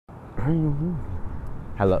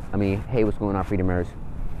Hello. Hey, what's going on, Freedomers?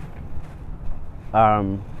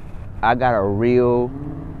 I got a real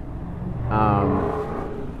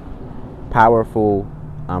powerful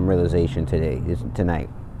realization tonight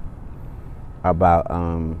about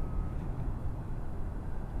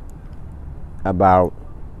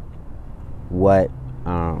what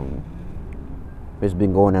has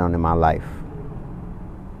been going on in my life.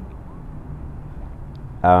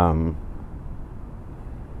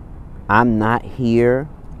 I'm not here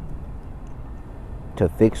to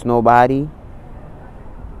fix nobody.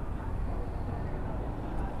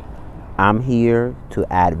 I'm here to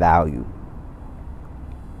add value.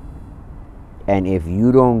 And if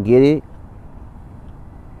you don't get it,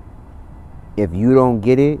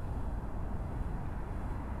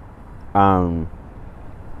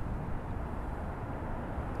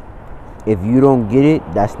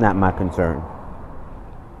 that's not my concern.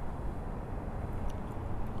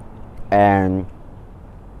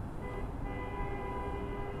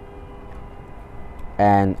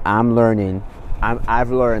 And I'm learning.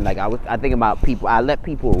 I've learned, like I think about people. I let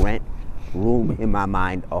people rent room in my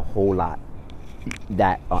mind a whole lot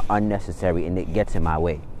that are unnecessary, and it gets in my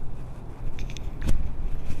way.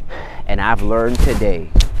 And I've learned today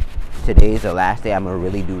is the last day I'm gonna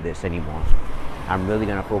really do this anymore. I'm really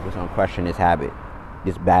gonna focus on crushing this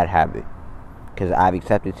bad habit, because I've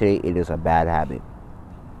accepted today it is a bad habit.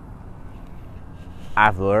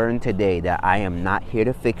 I've learned today that I am not here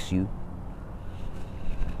to fix you.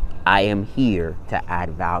 I am here to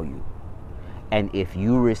add value. And if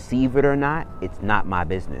you receive it or not, it's not my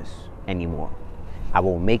business anymore. I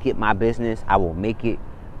will make it my business. And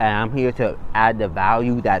I'm here to add the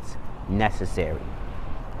value that's necessary.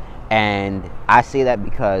 And I say that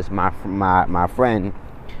because my friend,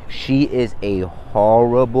 she is a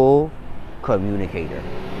horrible communicator.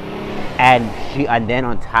 And then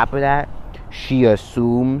on top of that, she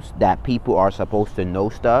assumes that people are supposed to know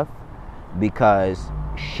stuff because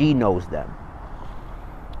she knows them.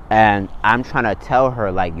 And I'm trying to tell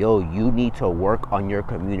her, like, yo, you need to work on your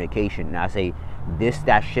communication. And I say,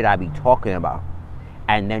 that shit I be talking about.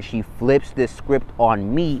 And then she flips the script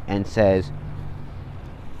on me and says,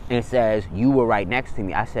 you were right next to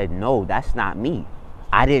me. I said, no, that's not me.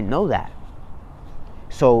 I didn't know that.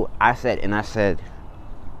 So I said,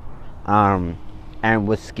 and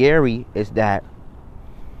what's scary is that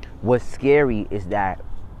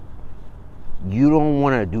you don't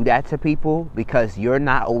want to do that to people, because you're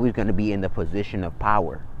not always going to be in the position of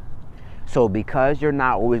power. So because you're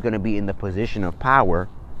not always going to be in the position of power,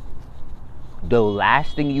 the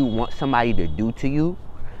last thing you want somebody to do to you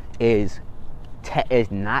is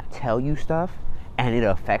not tell you stuff, and it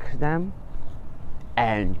affects them,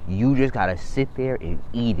 and you just got to sit there and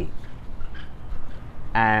eat it.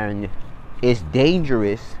 And it's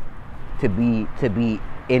dangerous to be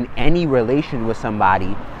in any relation with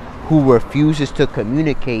somebody who refuses to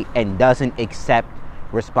communicate and doesn't accept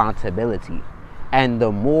responsibility. And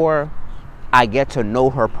the more I get to know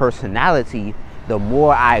her personality, the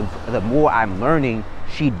more I'm learning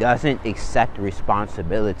she doesn't accept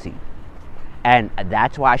responsibility. And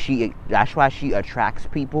that's why she attracts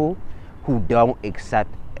people who don't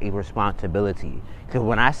accept a responsibility. Because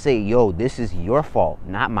when I say, yo, this is your fault,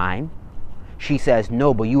 not mine, she says,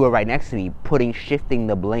 no, but you were right next to me, shifting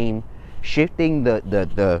the blame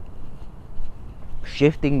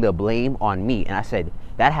on me. And I said,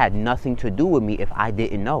 that had nothing to do with me if I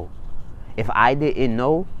didn't know. And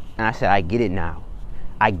I said, I get it now.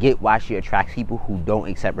 I get why she attracts people who don't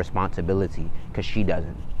accept responsibility, because she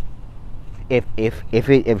doesn't. If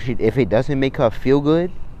it doesn't make her feel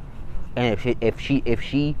good, and if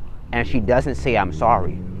she doesn't say I'm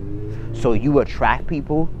sorry, so you attract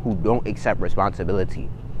people who don't accept responsibility.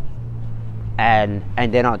 And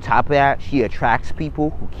then on top of that, she attracts people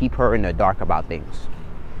who keep her in the dark about things.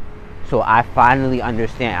 So I finally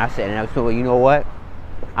understand. I said, so you know what?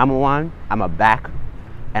 I'm a back,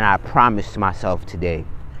 and I promised myself today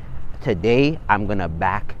I'm gonna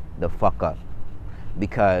back the fuck up,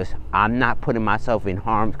 because I'm not putting myself in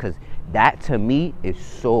harm. Because that to me is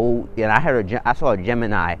so. And I saw a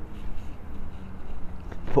Gemini.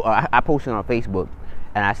 I posted on Facebook,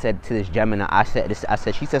 and I said to this Gemini, I said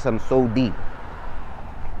she said something so deep.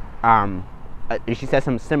 She said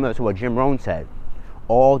something similar to what Jim Rohn said.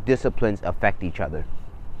 All disciplines affect each other.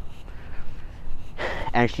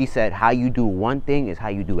 And she said, how you do one thing is how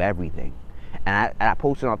you do everything. And I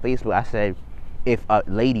posted on Facebook, I said,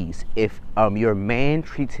 ladies, if your man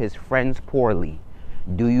treats his friends poorly,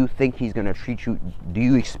 do you think he's going to treat you, do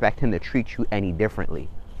you expect him to treat you any differently?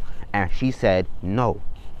 And she said, no.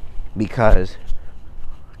 Because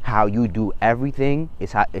how you do everything.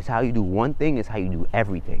 It's how you do one thing. It's how you do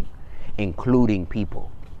everything, including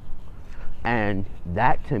people. And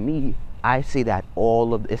that to me, I say that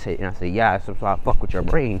all of this, and I say, yeah, so I fuck with your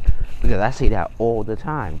brain, because I say that all the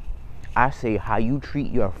time. I say how you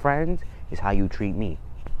treat your friends is how you treat me.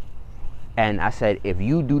 And I said, if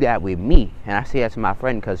you do that with me, and I say that to my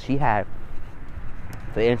friend because she had,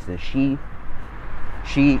 for instance, she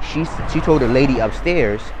told the lady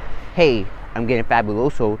upstairs, hey, I'm getting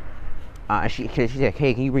Fabuloso. And she said,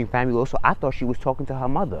 hey, can you bring Fabuloso? I thought she was talking to her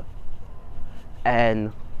mother.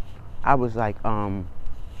 And I was like, yo,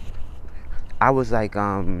 I was like,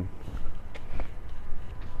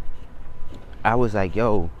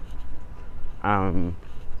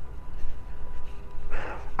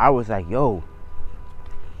 yo,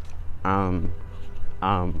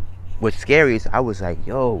 what's scary is I was like,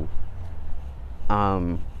 yo,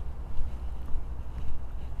 I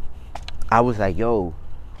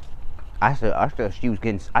thought she was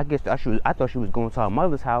getting, I thought she was going to her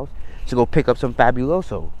mother's house to go pick up some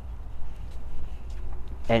Fabuloso.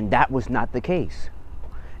 And that was not the case.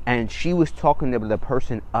 And she was talking to the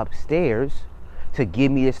person upstairs to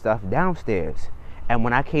give me this stuff downstairs. And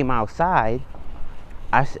when I came outside,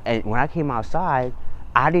 I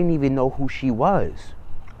didn't even know who she was.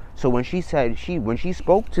 So when she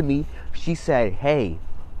spoke to me, she said, hey,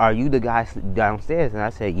 are you the guy downstairs? And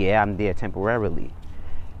I said, yeah, I'm there temporarily.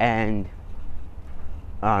 And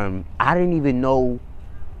I didn't even know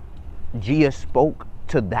Gia spoke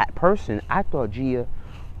to that person. I thought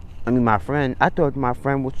my friend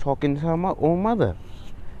was talking to her own mother.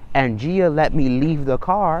 And Gia let me leave the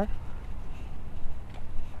car,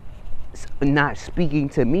 not speaking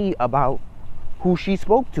to me about who she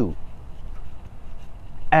spoke to.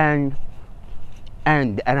 And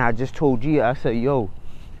I just told Gia, I said, yo,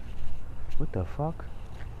 what the fuck?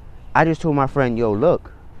 I just told my friend, yo,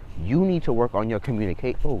 look, you need to work on your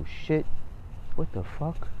communication. Oh shit, what the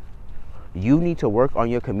fuck? You need to work on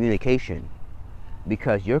your communication,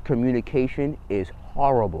 because your communication is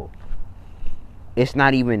horrible. It's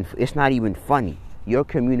not even funny. Your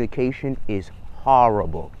communication is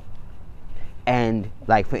horrible. And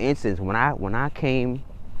like, for instance, when I left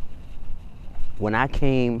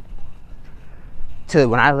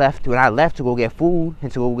to go get food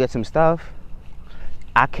and to go get some stuff,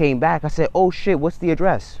 I came back. I said, oh shit, what's the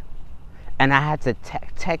address? And I had to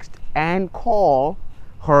text and call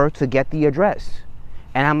her to get the address.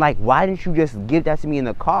 And I'm like, why didn't you just give that to me in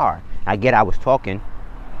the car? I was talking,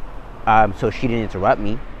 so she didn't interrupt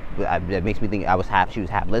me. That makes me think she was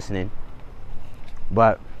half listening.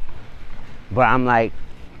 But I'm like,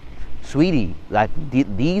 sweetie, like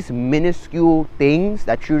these minuscule things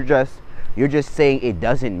that you're just saying it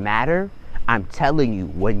doesn't matter. I'm telling you,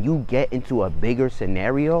 when you get into a bigger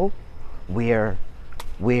scenario where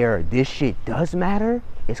this shit does matter,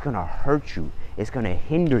 it's gonna hurt you. It's gonna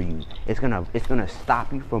hinder you. It's gonna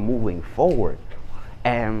stop you from moving forward.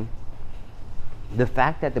 And the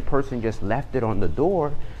fact that the person just left it on the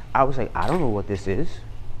door, I was like, I don't know what this is,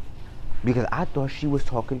 because I thought she was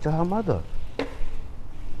talking to her mother.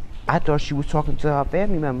 I thought she was talking to her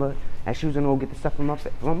family member, and she was gonna go get the stuff from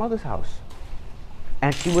her mother's house.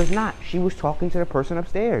 And she was not. She was talking to the person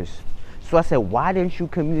upstairs. So I said, why didn't you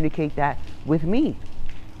communicate that with me?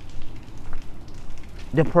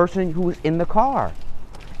 The person who was in the car.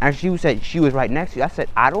 And she said she was right next to you. I said,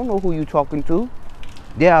 I don't know who you're talking to.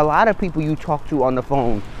 There are a lot of people you talk to on the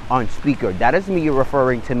phone on speaker. That doesn't mean you're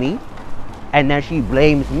referring to me. And then she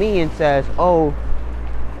blames me and says,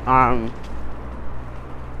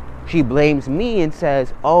 she blames me and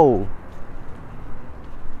says,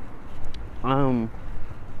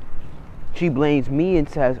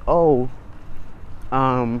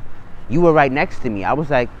 you were right next to me. I was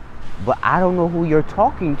like, but I don't know who you're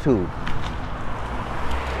talking to.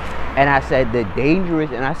 And I said, the danger is,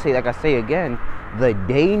 and I say, like I say again, the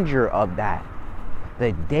danger of that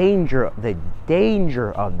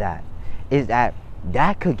is that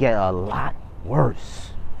could get a lot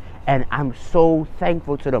worse. And I'm so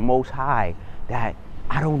thankful to the Most High that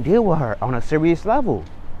I don't deal with her on a serious level.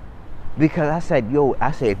 Because I said,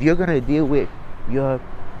 if you're gonna deal with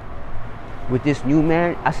this new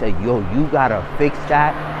man, I said, you gotta fix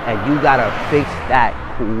that, and you gotta fix that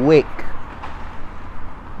quick.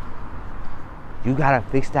 You gotta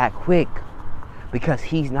fix that quick, because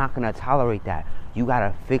he's not gonna tolerate that. You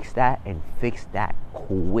gotta fix that, and fix that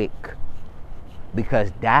quick,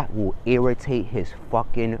 because that will irritate his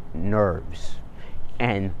fucking nerves.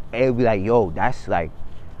 And it'll be like, yo, that's like,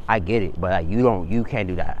 I get it, but like, you can't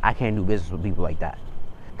do that. I can't do business with people like that.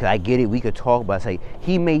 Cause I get it, we could talk, but it's like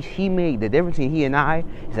he may the difference between he and I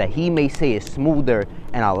is that he may say it smoother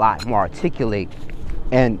and a lot more articulate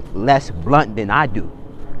and less blunt than I do.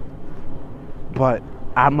 But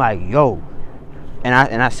I'm like, yo, and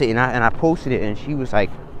I posted it, and she was like,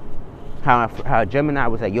 how Gemini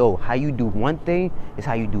was like, yo, how you do one thing is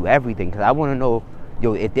how you do everything. Cause I want to know,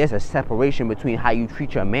 yo, if there's a separation between how you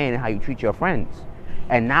treat your man and how you treat your friends.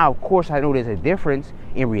 And now, of course, I know there's a difference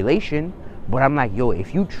in relation. But I'm like, yo,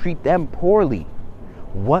 if you treat them poorly,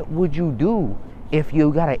 what would you do if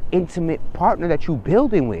you got an intimate partner that you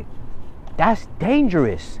building with? That's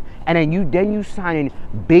dangerous. And then you signing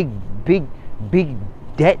big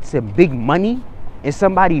debts and big money in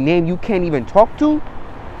somebody's name you can't even talk to.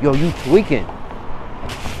 Yo, you tweaking.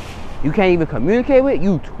 You can't even communicate with,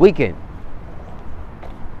 you tweaking.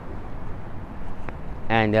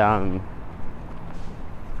 And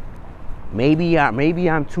maybe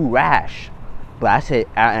I'm too rash. But I said,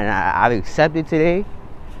 I've accepted today.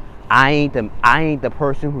 I ain't the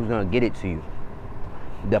person who's gonna get it to you.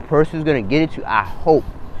 The person who's gonna get it to you, I hope,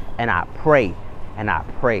 and I pray, and I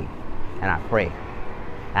pray, and I pray.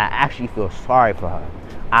 I actually feel sorry for her.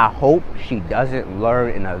 I hope she doesn't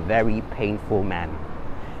learn in a very painful manner,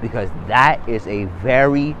 because that is a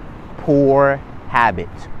very poor habit.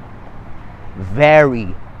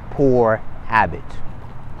 Very poor habit.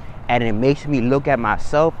 And it makes me look at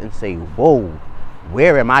myself and say, whoa,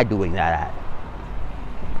 where am I doing that at?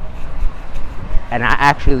 And I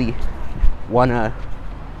actually want to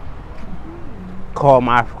call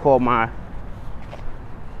my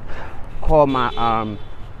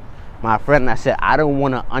friend, and I said, I don't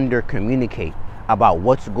want to under communicate about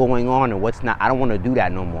what's going on and what's not. I don't want to do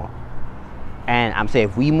that no more. And I'm saying,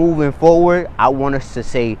 if we moving forward, I want us to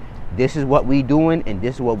say, this is what we doing and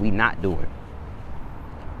this is what we not doing.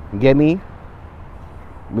 You get me?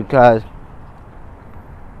 Because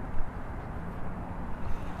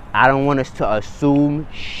I don't want us to assume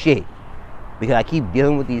shit. Because I keep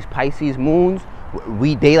dealing with these Pisces moons.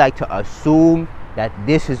 They like to assume that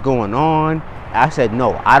this is going on. I said,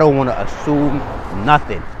 no, I don't want to assume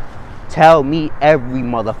nothing. Tell me every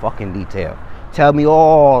motherfucking detail. Tell me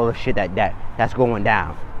all the shit that's going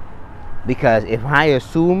down. Because if I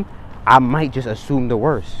assume, I might just assume the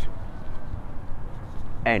worst.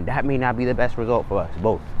 And that may not be the best result for us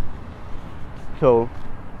both. So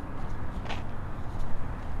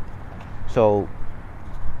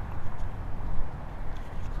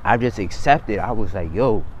I just accepted. I was like,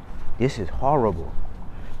 yo, this is horrible.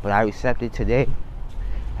 But I accepted today.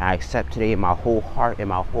 I accept today in my whole heart, in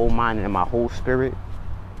my whole mind, and in my whole spirit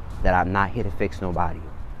that I'm not here to fix nobody.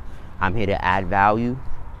 I'm here to add value.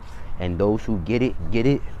 And those who get it, get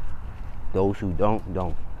it. Those who don't,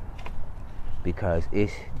 don't. Because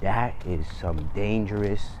that is some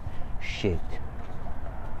dangerous shit.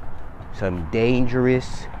 Some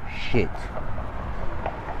dangerous shit.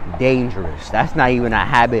 Dangerous. That's not even a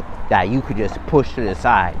habit that you could just push to the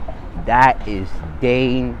side. That is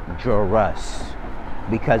dangerous.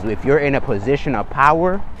 Because if you're in a position of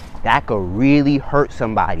power, that could really hurt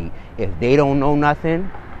somebody if they don't know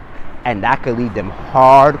nothing, and that could leave them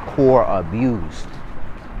hardcore abused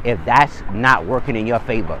if that's not working in your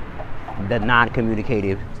favor, the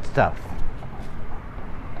non-communicative stuff.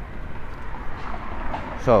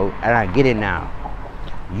 So, and I get it now.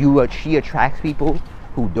 She attracts people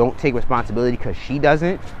who don't take responsibility because she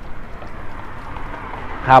doesn't.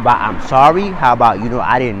 How about I'm sorry? How about,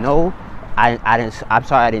 I didn't know? I'm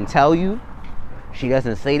sorry I didn't tell you. She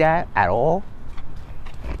doesn't say that at all.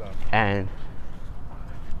 And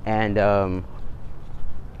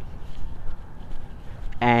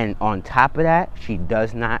on top of that, she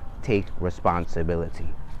does not take responsibility.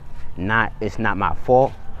 It's not my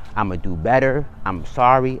fault. I'm gonna do better. I'm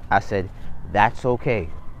sorry. I said, that's okay.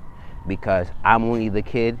 Because I'm only the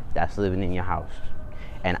kid that's living in your house.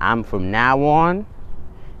 And from now on,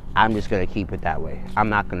 I'm just gonna keep it that way. I'm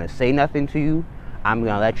not gonna say nothing to you. I'm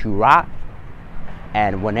gonna let you rock.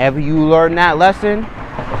 And whenever you learn that lesson,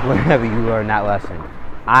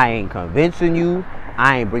 I ain't convincing you.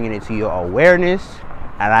 I ain't bringing it to your awareness.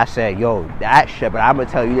 And I said, yo, that shit, but I'm going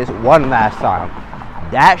to tell you this one last time.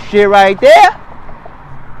 That shit right there,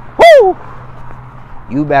 whoo,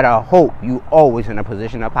 you better hope you always in a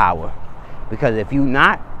position of power. Because if you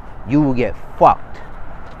not, you will get fucked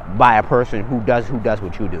by a person who does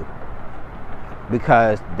what you do.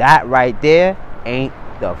 Because that right there ain't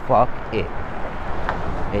the fuck it.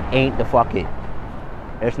 It ain't the fuck it.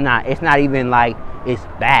 It's not even like it's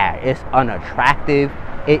bad. It's unattractive.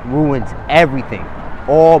 It ruins everything.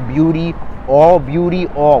 All beauty, all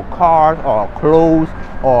cars, all clothes,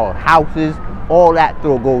 all houses, all that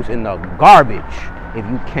goes in the garbage if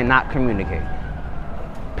you cannot communicate.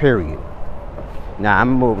 Period. Now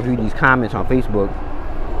I'm gonna read these comments on Facebook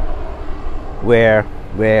where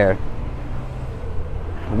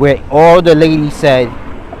all the ladies said,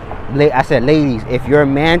 I said, ladies, if your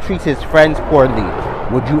man treats his friends poorly,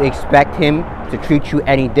 would you expect him to treat you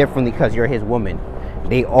any differently because you're his woman?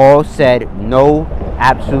 They all said no,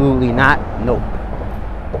 absolutely not, nope.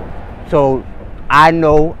 So I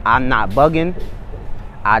know I'm not bugging.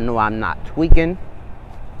 I know I'm not tweaking.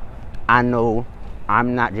 I know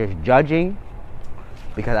I'm not just judging,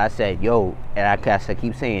 because I said, yo, and I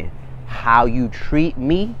keep saying, how you treat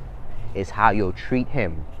me is how you'll treat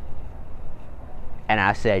him. And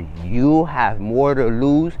I said, you have more to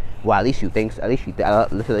lose. Well, at least you think so. At least let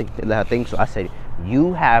her think so. I said,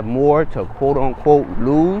 you have more to quote unquote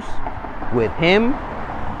lose with him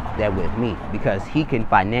than with me, because he can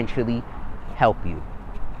financially help you.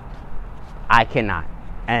 I cannot.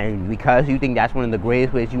 And because you think that's one of the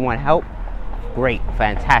greatest ways you want help, great,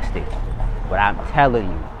 fantastic. But I'm telling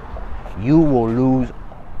you, you will lose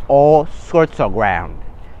all sorts of ground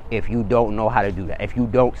if you don't know how to do that. If you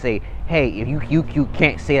don't say, hey, if you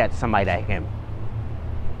can't say that to somebody like him.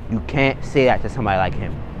 You can't say that to somebody like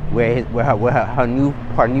him. Where her new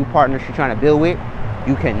partner she's trying to build with,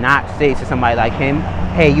 you cannot say to somebody like him,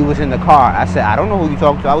 hey, you was in the car. I said, I don't know who you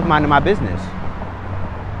talking to. I was minding my business.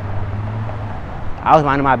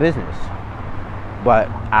 But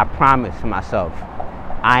I promised myself,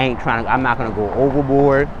 I'm not gonna go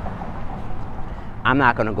overboard. I'm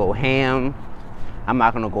not gonna go ham. I'm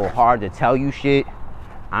not gonna go hard to tell you shit.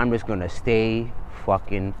 I'm just gonna stay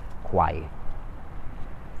fucking quiet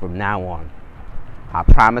from now on. I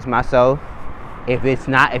promise myself, if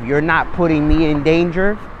you're not putting me in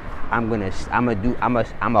danger, I'm gonna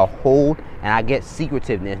hold, and I get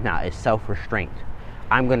secretiveness now. It's self-restraint.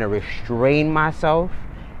 I'm gonna restrain myself,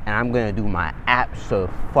 and I'm gonna do my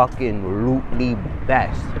absolutely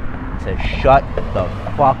best to shut the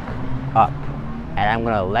fuck up. And I'm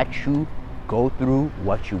gonna let you go through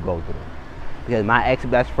what you go through. Because my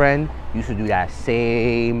ex-best friend used to do that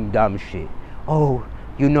same dumb shit. Oh,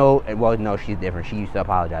 you know, well, no, she's different. She used to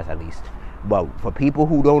apologize at least. But for people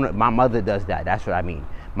who don't, my mother does that. That's what I mean.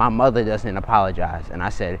 My mother doesn't apologize. And I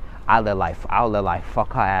said, I'll let life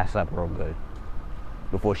fuck her ass up real good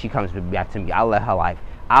before she comes back to me. I'll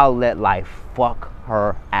let life fuck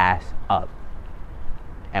her ass up.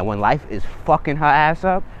 And when life is fucking her ass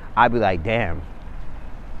up, I'll be like, damn,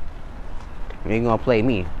 you ain't gonna play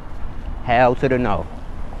me. Hell to the no.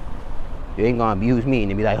 You ain't gonna abuse me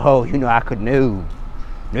and be like, oh, you know, I could no.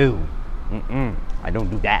 I don't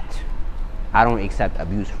do that. I don't accept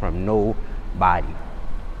abuse from nobody.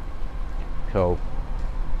 So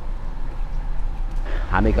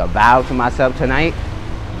I make a vow to myself tonight.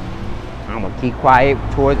 I'm gonna keep quiet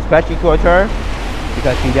especially towards her,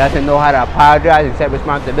 because she doesn't know how to apologize and accept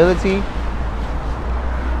responsibility.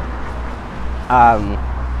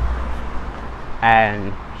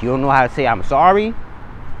 And you don't know how to say I'm sorry.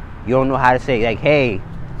 You don't know how to say, like, hey,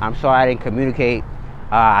 I'm sorry I didn't communicate.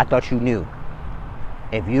 I thought you knew.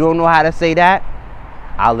 If you don't know how to say that,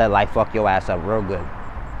 I'll let life fuck your ass up real good.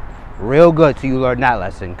 Real good till you learn that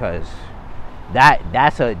lesson, because that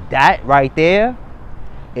right there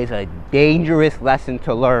is a dangerous lesson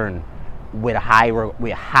to learn with high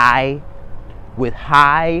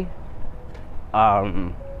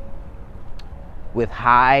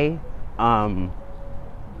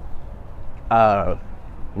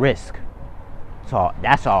risk. So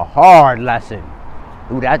that's a hard lesson.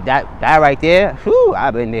 Ooh, that right there, whew,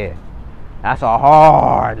 I've been there. That's a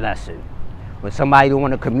hard lesson. When somebody don't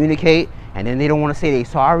want to communicate, and then they don't want to say they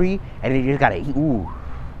sorry, and they just gotta eat. Ooh.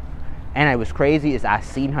 And it was crazy is I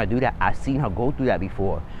seen her do that. I seen her go through that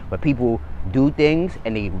before. But people do things,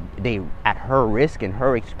 and they at her risk and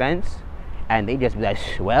her expense, and they just be like,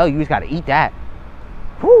 well, you just gotta eat that.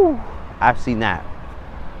 Whew. I've seen that.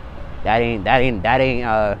 That ain't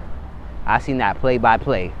I seen that play by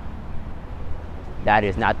play. That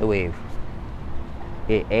is not the wave.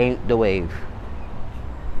 It ain't the wave.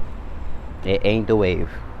 It ain't the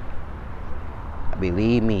wave.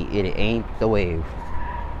 Believe me, it ain't the wave.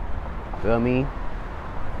 Feel me?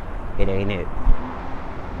 It ain't it.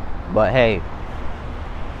 But hey,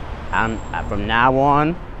 I'm from now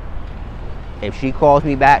on, if she calls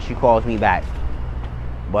me back, she calls me back.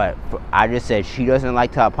 But I just said she doesn't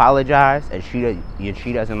like to apologize, and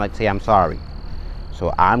she doesn't like to say I'm sorry.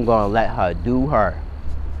 So I'm gonna let her do her.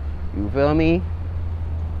 You feel me?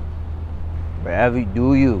 Wherever,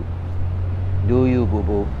 do you, boo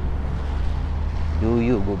boo. Do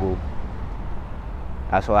you, boo boo.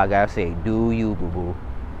 That's all I gotta say. Do you, boo boo.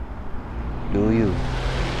 Do you.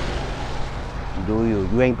 Do you?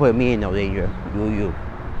 You ain't put me in no danger. Do you?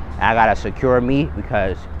 I gotta secure me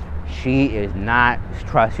because she is not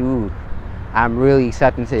trust you. I'm really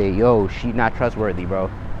accepting today. Yo, she's not trustworthy, bro.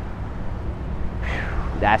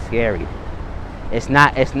 That's scary. It's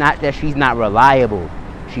not that she's not reliable.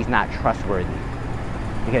 She's not trustworthy.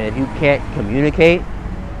 Because if you can't communicate,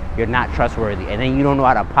 you're not trustworthy. And then you don't know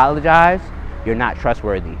how to apologize, you're not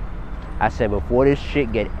trustworthy. I said, before this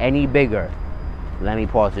shit get any bigger, let me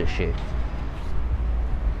pause this shit.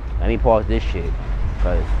 Let me pause this shit.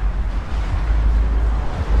 Because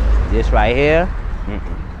this right here,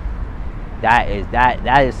 that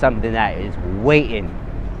is something that is waiting.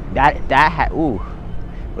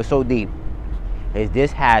 What's so deep is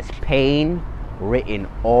this has pain written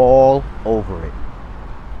all over it.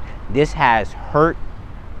 This has hurt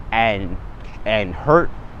and hurt.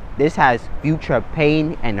 This has future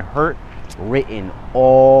pain and hurt written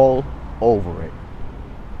all over it.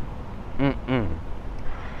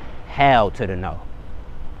 Hell to the no.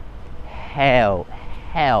 Hell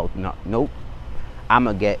no. Nope.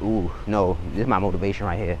 I'ma get no. This is my motivation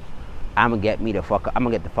right here. I'm gonna get the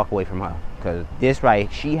fuck away from her, cause this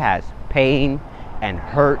right, she has pain and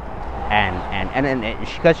hurt and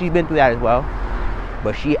because she's been through that as well.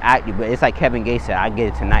 But it's like Kevin Gates said, I get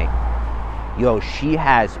it tonight. Yo, she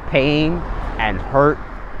has pain and hurt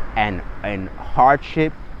and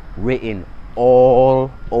hardship written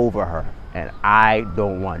all over her. And I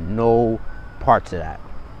don't want no parts of that.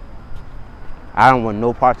 I don't want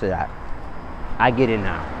no parts of that. I get it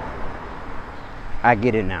now.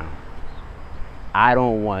 I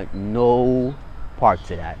don't want no parts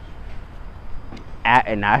of that.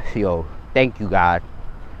 Yo, thank you, God.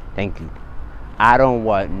 Thank you. I don't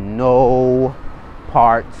want no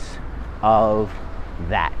parts of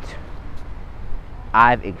that.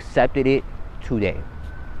 I've accepted it today.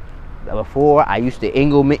 Before, I used to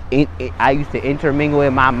intermingle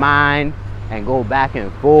in my mind and go back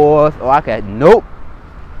and forth. Or I could, nope.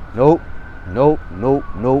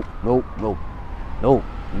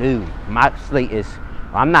 My slate is,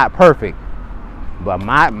 I'm not perfect, but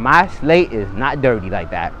my slate is not dirty like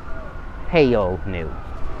that. Hey, yo, no.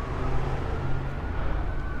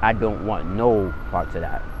 I don't want no parts of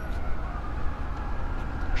that.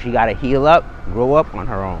 She gotta heal up, grow up on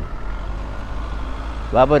her own.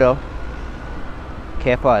 Love her though.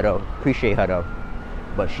 Care for her though. Appreciate her though.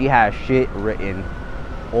 But she has shit written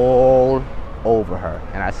all over her.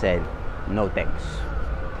 And I said, no thanks.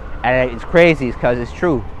 And it's crazy because it's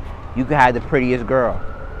true. You can have the prettiest girl.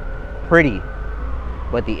 Pretty.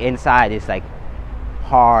 But the inside is like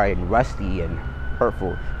hard and rusty and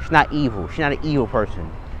hurtful. She's not evil. She's not an evil person.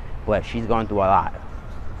 But she's going through a lot.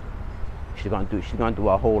 She's going through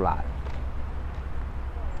a whole lot.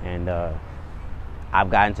 And I've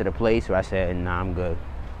gotten to the place where I said, nah, I'm good.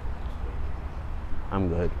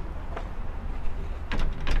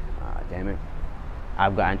 Damn it.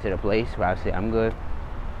 I've gotten to the place where I said, I'm good.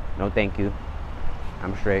 No, thank you.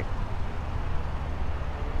 I'm straight.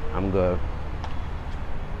 I'm good.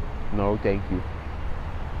 No, thank you.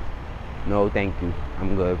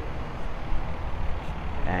 I'm good.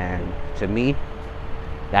 And to me,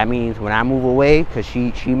 that means when I move away, because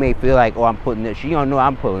she may feel like, oh, I'm putting it. She don't know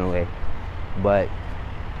I'm pulling away. But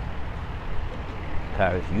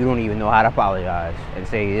because you don't even know how to apologize and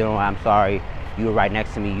say, you know, I'm sorry, you were right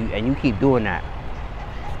next to me, and you keep doing that.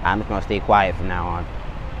 I'm just gonna stay quiet from now on.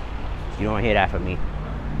 You don't hear that from me.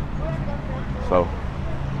 So,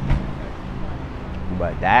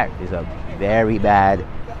 but that is a very bad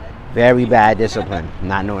discipline,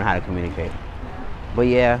 not knowing how to communicate. But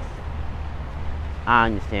yeah, I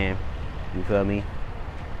understand. You feel me?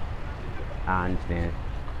 I understand.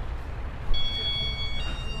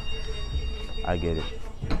 I get it.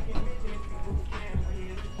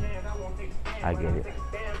 I've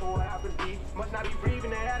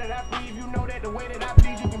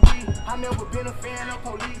never been a fan of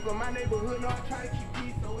police, but my neighborhood know I try to keep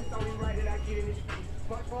peace, so it's only right that I get in the streets.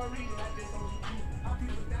 But for a reason, I just don't keep. Our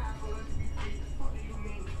people die for us to be free. What do you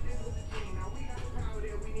mean? This was the thing. Now we got the power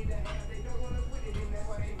that we need to have. They don't want us with it, and that's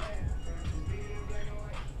why they mad.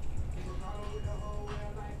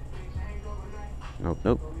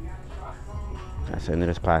 Nope. That's the end of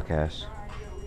this podcast.